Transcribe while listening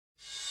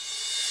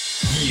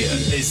Hier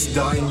ist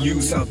dein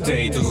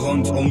News-Update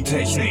rund um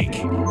Technik.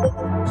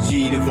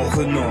 Jede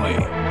Woche neu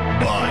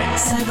bei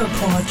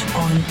Cyberport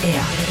on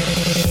Air.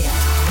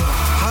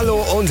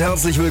 Hallo und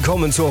herzlich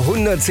willkommen zur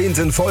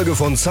 110. Folge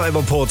von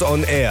Cyberport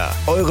on Air,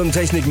 eurem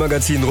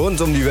Technikmagazin rund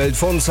um die Welt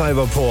von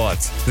Cyberport.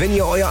 Wenn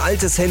ihr euer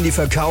altes Handy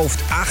verkauft,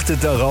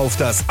 achtet darauf,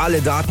 dass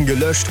alle Daten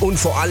gelöscht und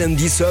vor allem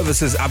die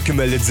Services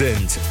abgemeldet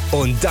sind.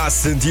 Und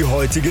das sind die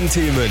heutigen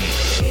Themen.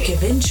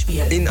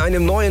 Gewinnspiel. In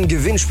einem neuen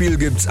Gewinnspiel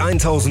gibt's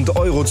 1000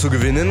 € zu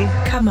gewinnen.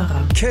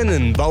 Kamera.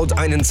 Canon baut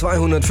einen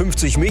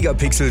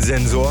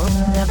 250-Megapixel-Sensor.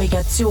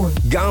 Navigation.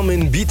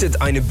 Garmin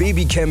bietet eine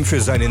Babycam für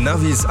seine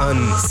Navis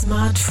an.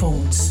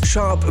 Smartphones.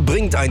 Sharp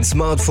bringt ein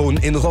Smartphone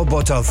in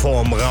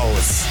Roboterform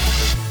raus.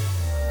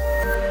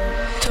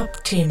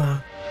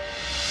 Top-Thema.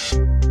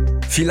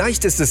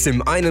 Vielleicht ist es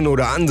dem einen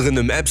oder anderen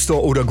im App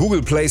Store oder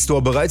Google Play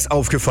Store bereits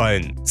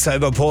aufgefallen.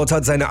 Cyberport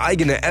hat seine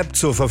eigene App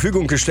zur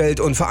Verfügung gestellt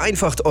und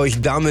vereinfacht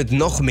euch damit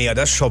noch mehr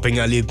das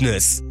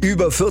Shopping-Erlebnis.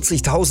 Über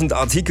 40.000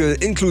 Artikel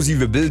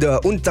inklusive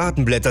Bilder und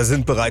Datenblätter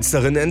sind bereits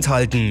darin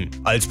enthalten.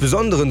 Als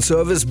besonderen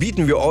Service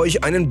bieten wir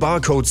euch einen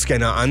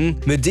Barcode-Scanner an,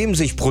 mit dem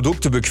sich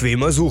Produkte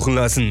bequemer suchen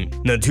lassen.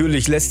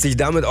 Natürlich lässt sich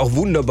damit auch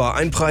wunderbar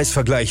ein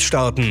Preisvergleich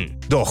starten.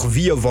 Doch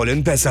wir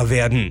wollen besser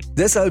werden.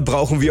 Deshalb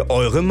brauchen wir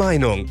eure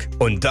Meinung.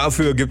 Und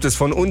dafür gibt es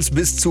von uns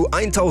bis zu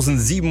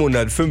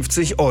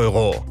 1.750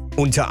 €.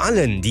 Unter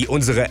allen, die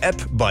unsere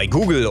App bei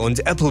Google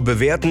und Apple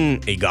bewerten,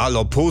 egal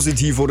ob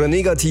positiv oder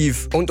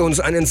negativ, und uns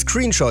einen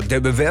Screenshot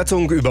der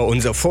Bewertung über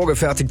unser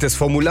vorgefertigtes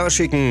Formular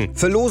schicken,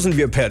 verlosen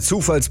wir per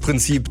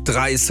Zufallsprinzip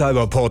 3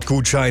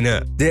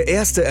 Cyberport-Gutscheine. Der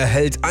erste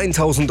erhält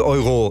 1.000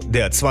 €,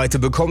 der zweite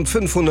bekommt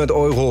 500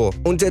 €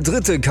 und der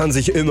dritte kann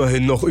sich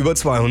immerhin noch über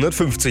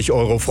 250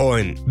 €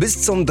 freuen.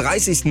 Bis zum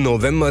 30.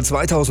 November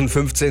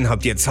 2015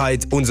 habt ihr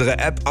Zeit, unsere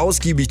App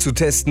ausgiebig zu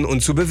testen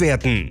und zu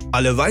bewerten.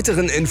 Alle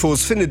weiteren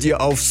Infos findet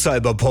ihr auf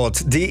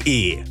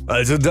cyberport.de.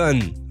 Also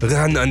dann,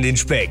 ran an den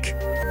Speck.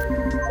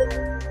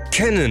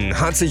 Canon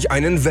hat sich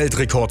einen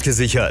Weltrekord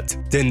gesichert,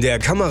 denn der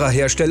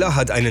Kamerahersteller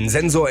hat einen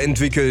Sensor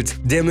entwickelt,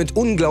 der mit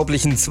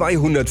unglaublichen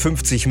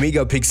 250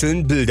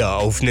 Megapixeln Bilder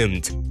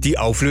aufnimmt. Die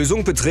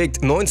Auflösung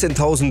beträgt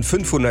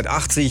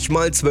 19.580 x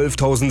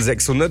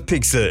 12.600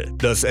 Pixel.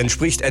 Das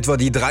entspricht etwa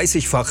die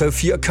 30-fache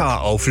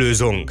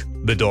 4K-Auflösung.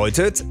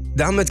 Bedeutet,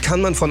 damit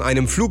kann man von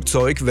einem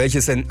Flugzeug,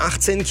 welches in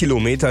 18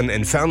 Kilometern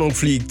Entfernung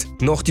fliegt,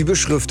 noch die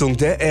Beschriftung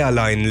der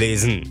Airline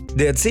lesen.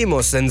 Der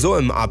CMOS-Sensor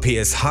im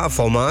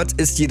APS-H-Format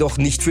ist jedoch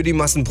nicht für die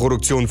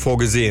Massenproduktion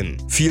vorgesehen.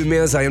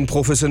 Vielmehr seien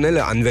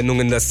professionelle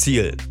Anwendungen das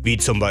Ziel, wie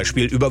zum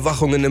Beispiel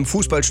Überwachungen im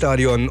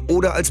Fußballstadion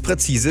oder als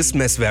präzises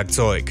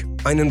Messwerkzeug.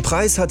 Einen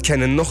Preis hat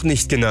Canon noch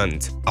nicht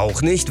genannt.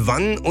 Auch nicht,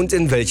 wann und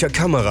in welcher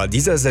Kamera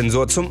dieser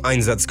Sensor zum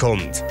Einsatz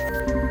kommt.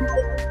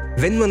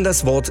 Wenn man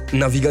das Wort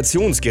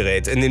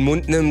Navigationsgerät in den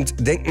Mund nimmt,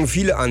 denken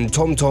viele an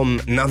TomTom,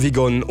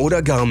 Navigon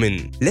oder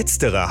Garmin.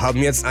 Letztere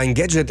haben jetzt ein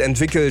Gadget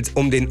entwickelt,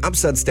 um den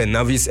Absatz der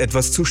Navis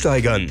etwas zu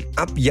steigern.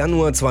 Ab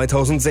Januar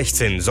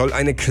 2016 soll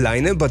eine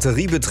kleine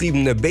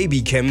batteriebetriebene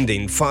Babycam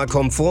den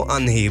Fahrkomfort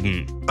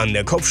anheben. An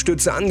der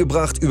Kopfstütze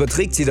angebracht,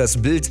 überträgt sie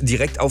das Bild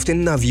direkt auf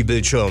den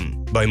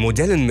Navi-Bildschirm. Bei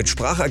Modellen mit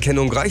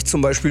Spracherkennung reicht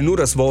zum Beispiel nur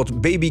das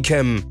Wort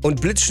Babycam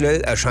und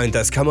blitzschnell erscheint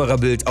das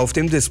Kamerabild auf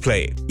dem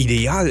Display.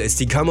 Ideal ist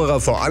die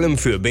Kamera vor allem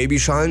für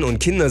Babyschalen und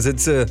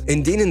Kindersitze,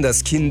 in denen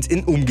das Kind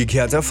in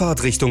umgekehrter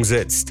Fahrtrichtung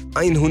sitzt.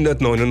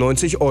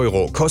 199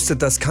 €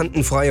 kostet das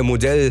kantenfreie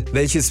Modell,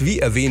 welches wie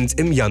erwähnt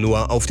im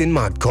Januar auf den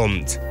Markt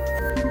kommt.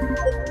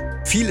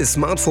 Viele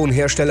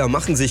Smartphone-Hersteller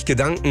machen sich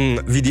Gedanken,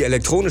 wie die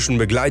elektronischen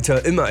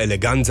Begleiter immer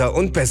eleganter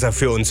und besser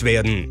für uns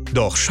werden.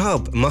 Doch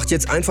Sharp macht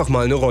jetzt einfach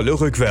mal eine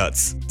Rolle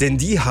rückwärts. Denn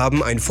die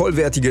haben ein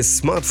vollwertiges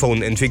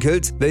Smartphone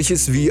entwickelt,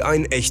 welches wie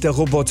ein echter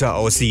Roboter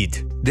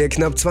aussieht. Der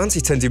knapp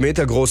 20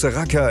 cm große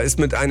Racker ist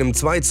mit einem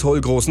 2 Zoll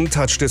großen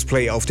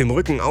Touch-Display auf dem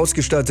Rücken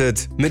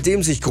ausgestattet, mit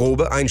dem sich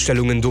grobe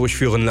Einstellungen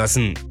durchführen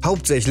lassen.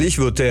 Hauptsächlich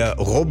wird der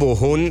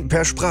Robohon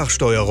per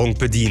Sprachsteuerung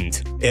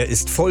bedient. Er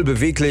ist voll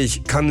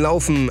beweglich, kann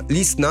laufen,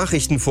 liest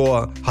Nachrichten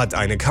vor, hat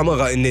eine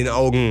Kamera in den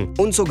Augen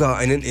und sogar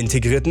einen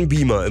integrierten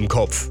Beamer im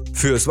Kopf.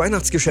 Fürs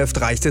Weihnachtsgeschäft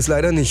reicht es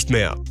leider nicht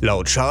mehr.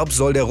 Laut Sharp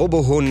soll der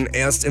Robohon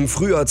erst im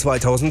Frühjahr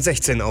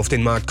 2016 auf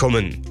den Markt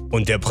kommen.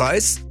 Und der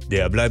Preis?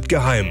 Der bleibt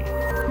geheim.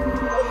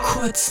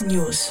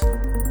 Kurznews.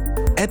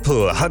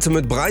 Apple hatte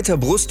mit breiter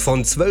Brust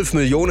von 12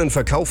 Millionen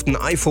verkauften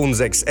iPhone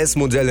 6s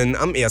Modellen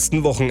am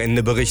ersten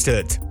Wochenende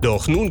berichtet.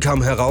 Doch nun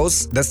kam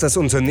heraus, dass das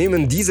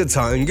Unternehmen diese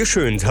Zahlen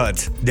geschönt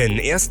hat. Denn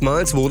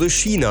erstmals wurde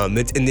China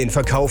mit in den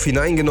Verkauf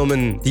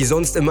hineingenommen, die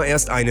sonst immer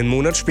erst einen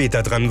Monat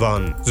später dran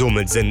waren.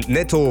 Somit sind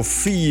netto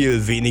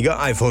viel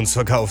weniger iPhones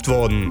verkauft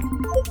worden.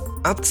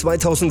 Ab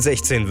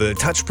 2016 will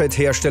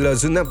Touchpad-Hersteller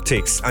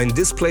Synaptics ein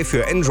Display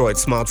für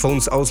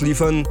Android-Smartphones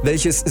ausliefern,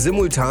 welches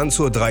simultan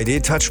zur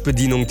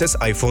 3D-Touch-Bedienung des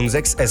iPhone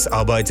 6s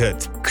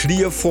arbeitet.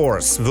 Clear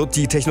Force wird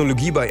die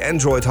Technologie bei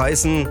Android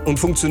heißen und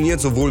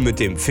funktioniert sowohl mit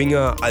dem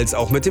Finger als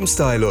auch mit dem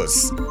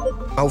Stylus.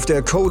 Auf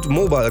der Code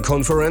Mobile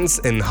Conference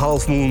in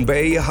Half Moon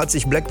Bay hat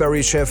sich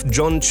BlackBerry-Chef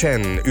John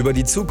Chen über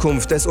die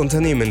Zukunft des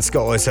Unternehmens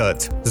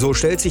geäußert. So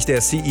stellt sich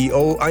der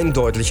CEO ein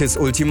deutliches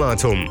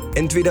Ultimatum.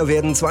 Entweder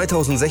werden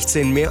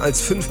 2016 mehr als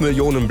 5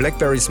 Millionen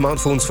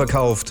BlackBerry-Smartphones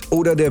verkauft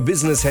oder der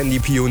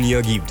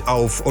Business-Handy-Pionier gibt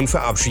auf und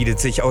verabschiedet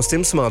sich aus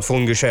dem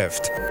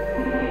Smartphone-Geschäft.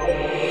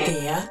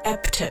 Der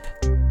App-Tipp.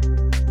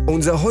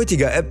 Unser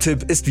heutiger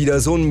App-Tipp ist wieder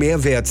so ein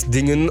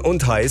Mehrwertdingen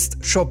und heißt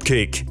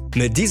Shopkick.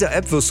 Mit dieser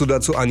App wirst du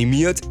dazu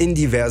animiert, in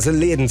diverse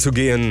Läden zu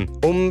gehen,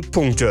 um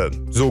Punkte,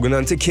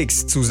 sogenannte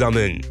Kicks, zu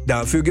sammeln.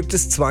 Dafür gibt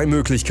es 2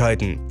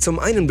 Möglichkeiten. Zum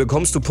einen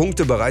bekommst du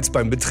Punkte bereits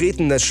beim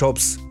Betreten des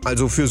Shops,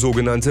 also für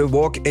sogenannte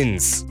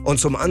Walk-ins. Und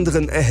zum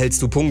anderen erhältst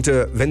du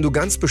Punkte, wenn du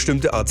ganz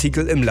bestimmte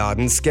Artikel im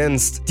Laden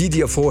scannst, die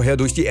dir vorher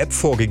durch die App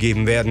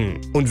vorgegeben werden.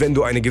 Und wenn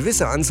du eine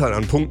gewisse Anzahl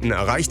an Punkten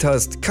erreicht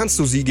hast, kannst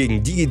du sie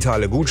gegen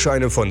digitale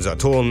Gutscheine von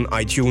Saturn,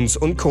 iTunes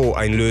und Co.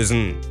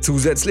 einlösen.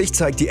 Zusätzlich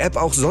zeigt die App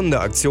auch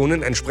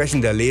Sonderaktionen entsprechender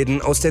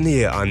Läden aus der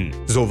Nähe an.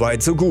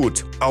 Soweit so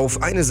gut.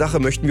 Auf eine Sache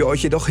möchten wir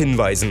euch jedoch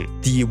hinweisen.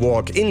 Die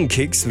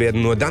Walk-in-Kicks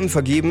werden nur dann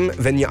vergeben,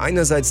 wenn ihr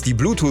einerseits die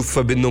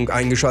Bluetooth-Verbindung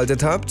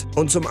eingeschaltet habt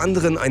und zum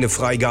anderen eine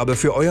Freigabe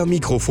für euer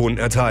Mikrofon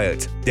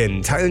erteilt.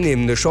 Denn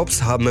teilnehmende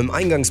Shops haben im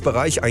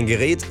Eingangsbereich ein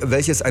Gerät,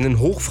 welches einen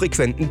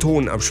hochfrequenten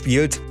Ton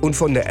abspielt und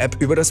von der App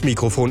über das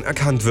Mikrofon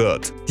erkannt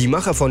wird. Die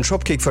Macher von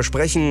Shopkick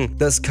versprechen,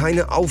 dass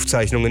keine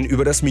Aufzeichnungen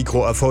über das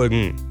Mikro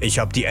erfolgen. Ich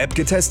habe die App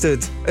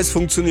getestet, es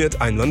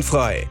funktioniert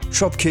einwandfrei.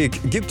 Shopkick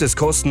gibt es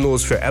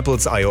kostenlos für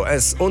Apples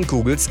iOS und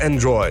Googles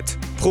Android.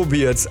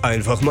 Probiert's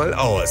einfach mal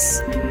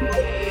aus.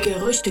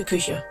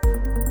 Gerüchteküche.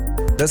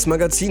 Das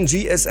Magazin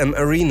GSM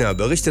Arena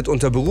berichtet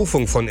unter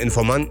Berufung von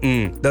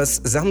Informanten,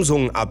 dass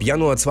Samsung ab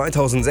Januar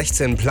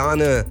 2016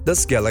 plane,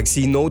 das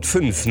Galaxy Note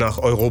 5 nach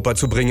Europa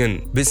zu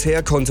bringen.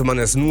 Bisher konnte man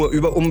es nur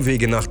über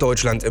Umwege nach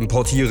Deutschland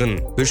importieren.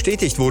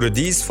 Bestätigt wurde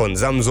dies von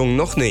Samsung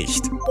noch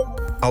nicht.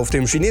 Auf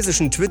dem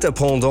chinesischen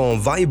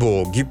Twitter-Pendant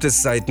Weibo gibt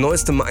es seit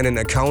neuestem einen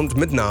Account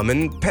mit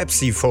Namen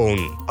Pepsi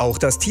Phone. Auch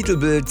das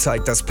Titelbild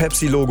zeigt das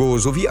Pepsi-Logo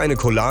sowie eine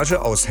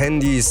Collage aus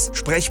Handys,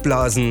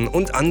 Sprechblasen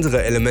und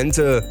andere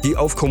Elemente, die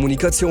auf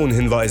Kommunikation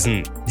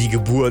hinweisen. Die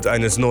Geburt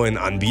eines neuen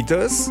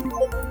Anbieters?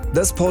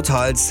 Das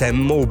Portal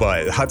Sam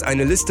Mobile hat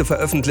eine Liste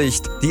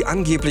veröffentlicht, die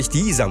angeblich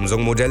die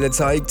Samsung-Modelle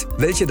zeigt,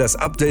 welche das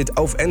Update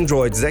auf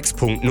Android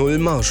 6.0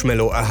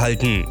 Marshmallow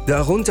erhalten.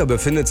 Darunter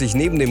befindet sich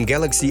neben dem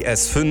Galaxy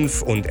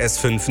S5 und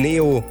S5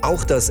 Neo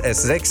auch das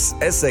S6,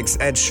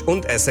 S6 Edge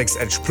und S6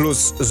 Edge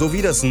Plus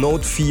sowie das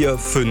Note 4,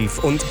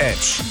 5 und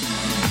Edge.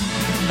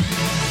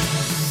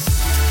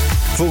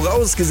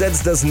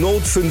 Vorausgesetzt, das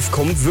Note 5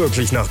 kommt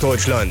wirklich nach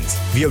Deutschland.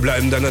 Wir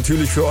bleiben dann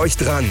natürlich für euch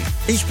dran.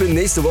 Ich bin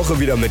nächste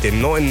Woche wieder mit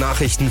den neuen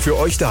Nachrichten für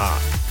euch da.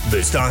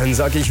 Bis dahin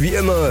sage ich wie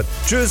immer,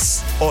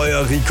 tschüss,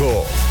 euer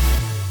Rico.